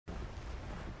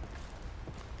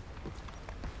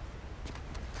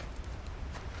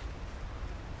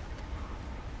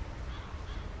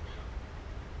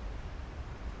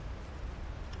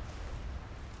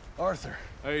Arthur.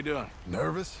 How you doing?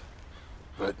 Nervous?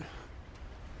 But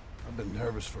I've been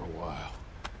nervous for a while.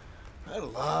 I had a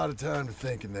lot of time to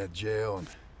think in that jail, and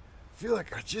I feel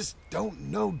like I just don't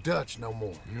know Dutch no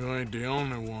more. You ain't the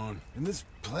only one. And this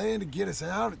plan to get us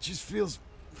out, it just feels...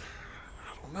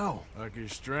 I don't know. Like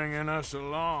he's stringing us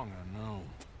along, I know.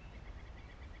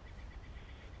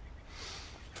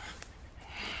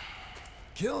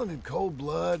 Killing in cold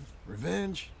blood,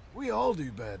 revenge, we all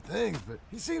do bad things, but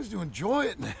he seems to enjoy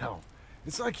it now.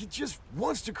 It's like he just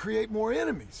wants to create more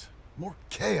enemies, more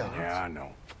chaos. Yeah, I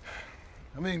know.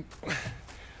 I mean,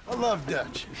 I love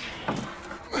Dutch.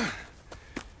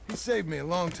 He saved me a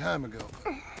long time ago.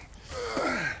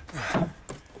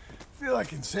 Feel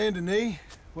like in Saint Denis,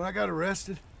 when I got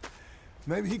arrested,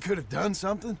 maybe he could have done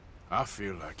something. I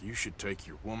feel like you should take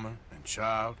your woman and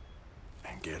child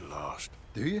and get lost.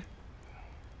 Do you?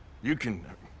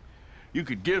 You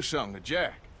could give something to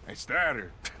Jack. It's that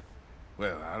or...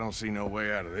 Well, I don't see no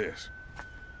way out of this.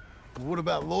 What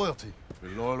about loyalty? Be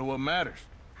loyal to what matters.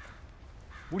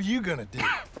 What are you gonna do?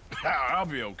 I'll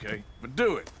be okay, but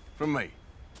do it, for me.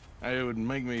 It would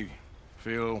make me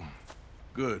feel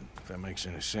good, if that makes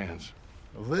any sense.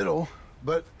 A little,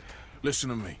 but... Listen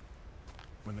to me.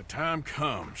 When the time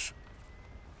comes,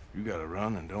 you gotta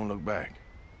run and don't look back.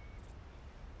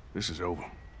 This is over.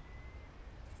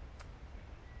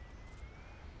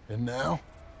 And now?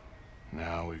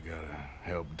 Now we gotta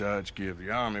help Dutch give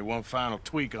the army one final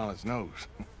tweak on its nose.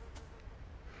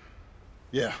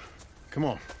 Yeah, come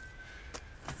on.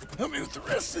 Help me with the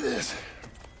rest of this.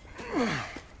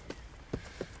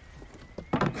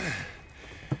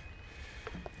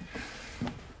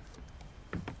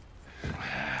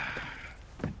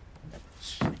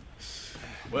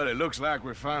 Well, it looks like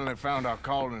we finally found our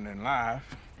calling in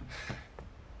life.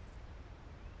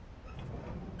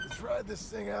 Let's ride this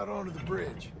thing out onto the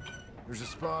bridge. There's a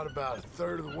spot about a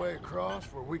third of the way across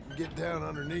where we can get down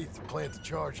underneath to plant the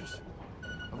charges.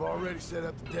 I've already set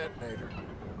up the detonator.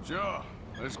 Sure,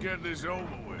 let's get this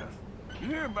over with. You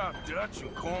hear about Dutch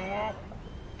and Cornwall?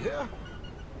 Yeah,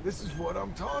 this is what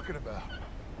I'm talking about.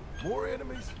 More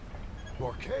enemies,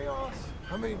 more chaos.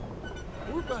 I mean,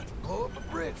 we're about to blow up a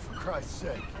bridge, for Christ's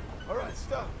sake. All right,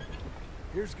 stop.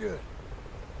 Here's good.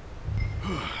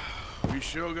 We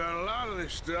sure got a lot of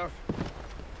this stuff.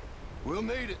 We'll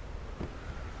need it.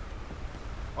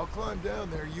 I'll climb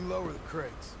down there, you lower the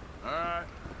crates. All right,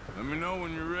 let me know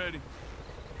when you're ready.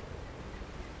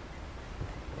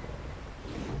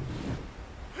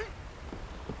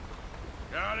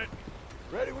 Got it?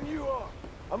 Ready when you are.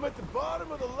 I'm at the bottom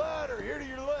of the ladder, here to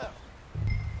your left.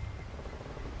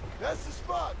 That's the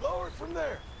spot. Lower it from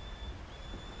there.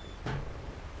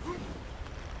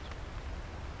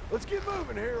 Let's get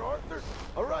moving here, Arthur.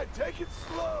 All right, take it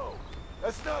slow.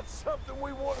 That's not something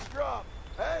we want to drop.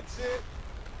 That's it.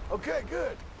 Okay,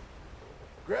 good.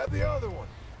 Grab the other one.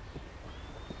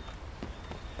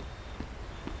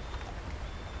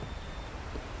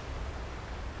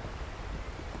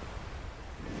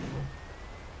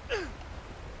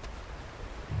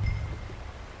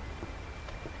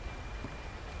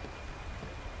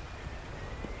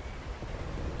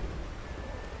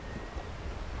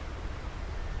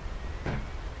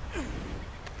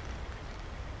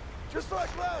 Just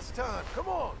like last time. Come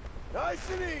on. Nice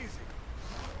and easy.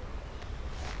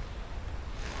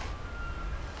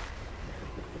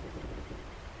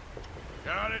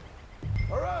 Got it?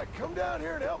 All right, come down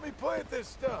here and help me plant this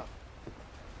stuff.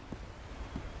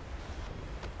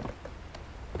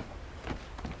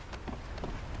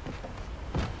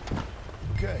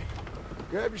 Okay,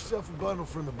 grab yourself a bundle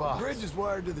from the box. The bridge is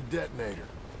wired to the detonator.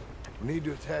 We need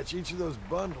to attach each of those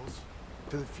bundles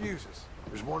to the fuses.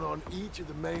 There's one on each of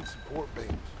the main support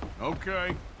beams.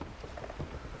 Okay.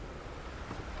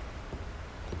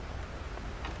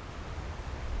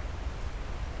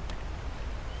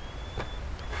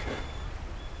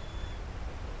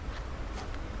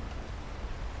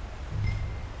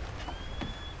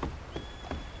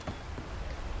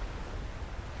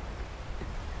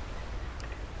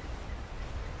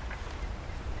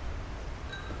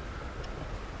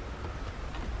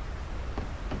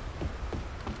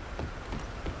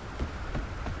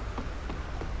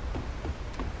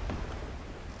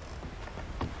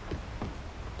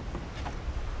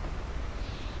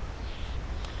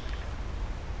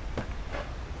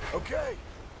 Okay,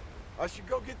 I should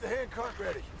go get the handcart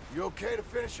ready. You okay to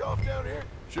finish off down here?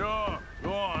 Sure.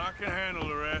 Go on, I can handle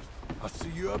the rest. I'll see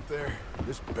you up there.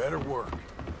 This better work.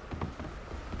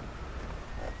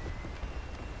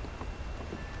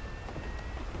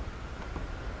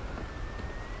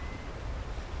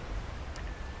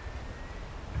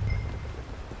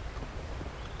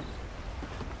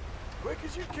 Quick as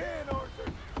as you can,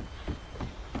 Arthur.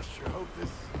 I sure hope this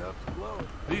is enough to blow it.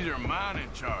 These are mining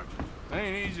charges. They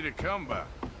ain't easy to come by.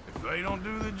 If they don't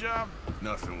do the job,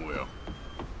 nothing will.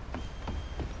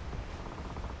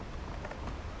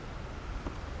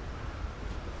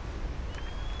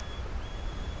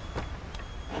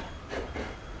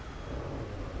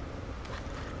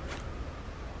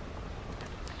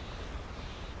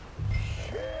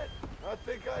 Shit! I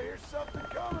think I hear something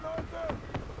coming, Arthur.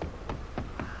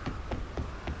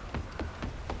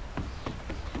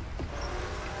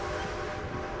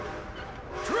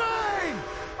 Train!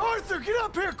 Arthur, get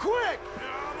up here quick!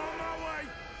 I'm on my way.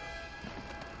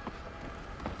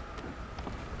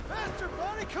 Faster,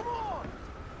 buddy, come on!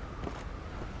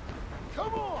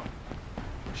 Come on!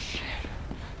 Shit.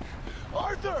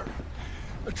 Arthur!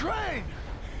 A train!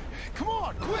 Come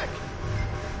on, quick!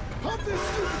 Pump this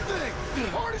stupid thing! As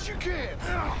hard as you can!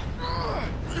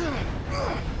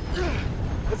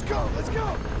 Let's go, let's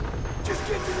go! Just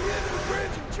get to the end of the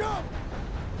bridge and jump!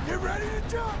 Get ready to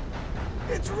jump!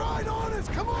 It's right on us,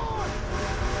 come on!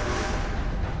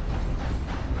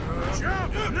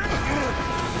 Jump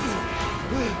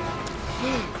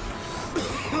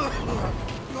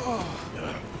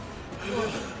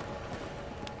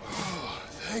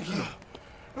Thank you.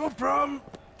 No problem.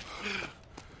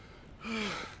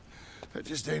 That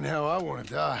just ain't how I want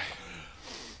to die.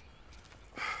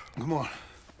 Come on.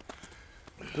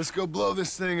 Let's go blow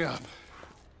this thing up.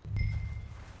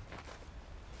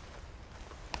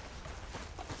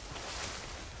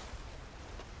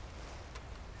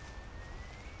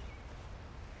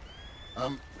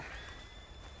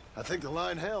 I think the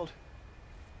line held.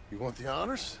 You want the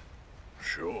honors?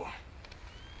 Sure.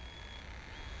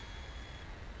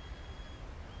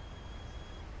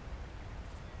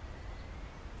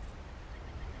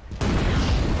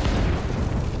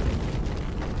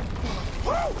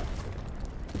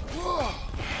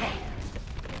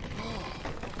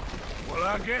 Well,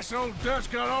 I guess old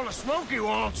Dutch got all the smoke he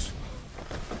wants.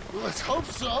 Well, let's hope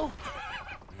so.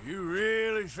 You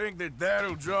really think that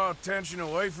that'll draw attention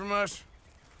away from us?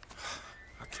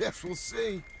 I guess we'll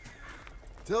see.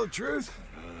 Tell the truth,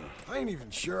 I ain't even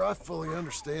sure I fully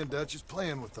understand Dutch's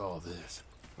plan with all this.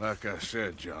 Like I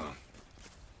said, John,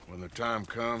 when the time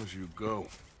comes, you go.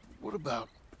 What about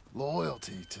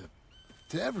loyalty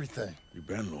to everything? You've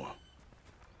been loyal.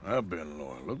 I've been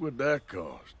loyal. Look what that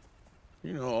cost.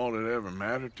 You know, all that ever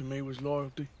mattered to me was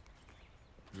loyalty.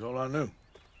 It was all I knew.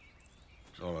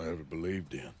 It's all I ever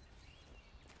believed in.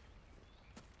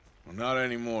 Well, not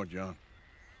anymore, John.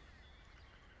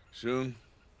 Soon,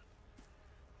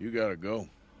 you gotta go.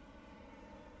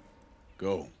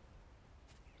 Go.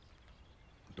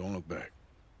 Don't look back.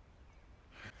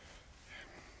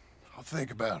 I'll think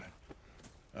about it.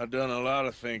 I've done a lot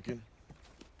of thinking.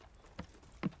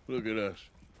 Look at us.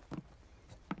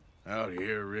 Out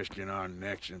here risking our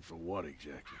necks, and for what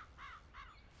exactly?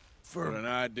 For an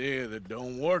idea that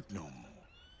don't work no more.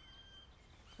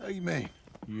 How you mean?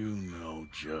 You know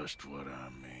just what I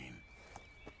mean.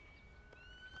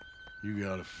 You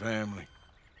got a family.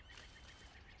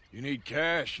 You need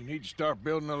cash. You need to start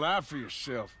building a life for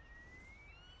yourself.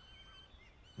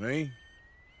 Me?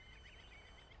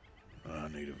 I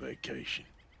need a vacation.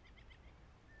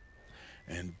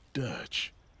 And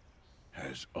Dutch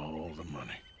has all the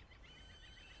money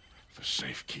for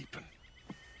safekeeping.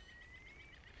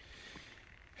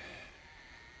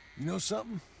 You know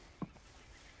something?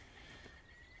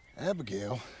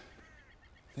 Abigail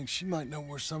thinks she might know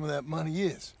where some of that money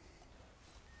is.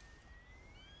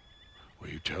 Well,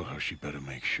 you tell her she better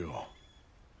make sure.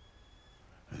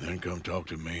 And then come talk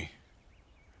to me.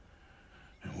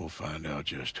 And we'll find out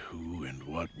just who and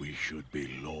what we should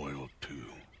be loyal to.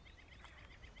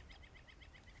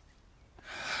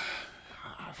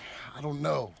 I don't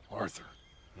know, Arthur.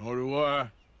 Nor do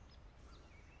I.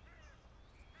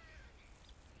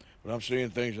 But I'm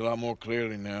seeing things a lot more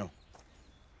clearly now.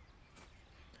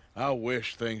 I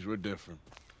wish things were different.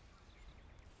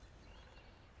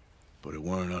 But it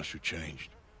weren't us who changed.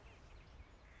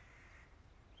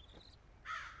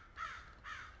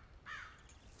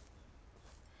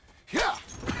 Yeah!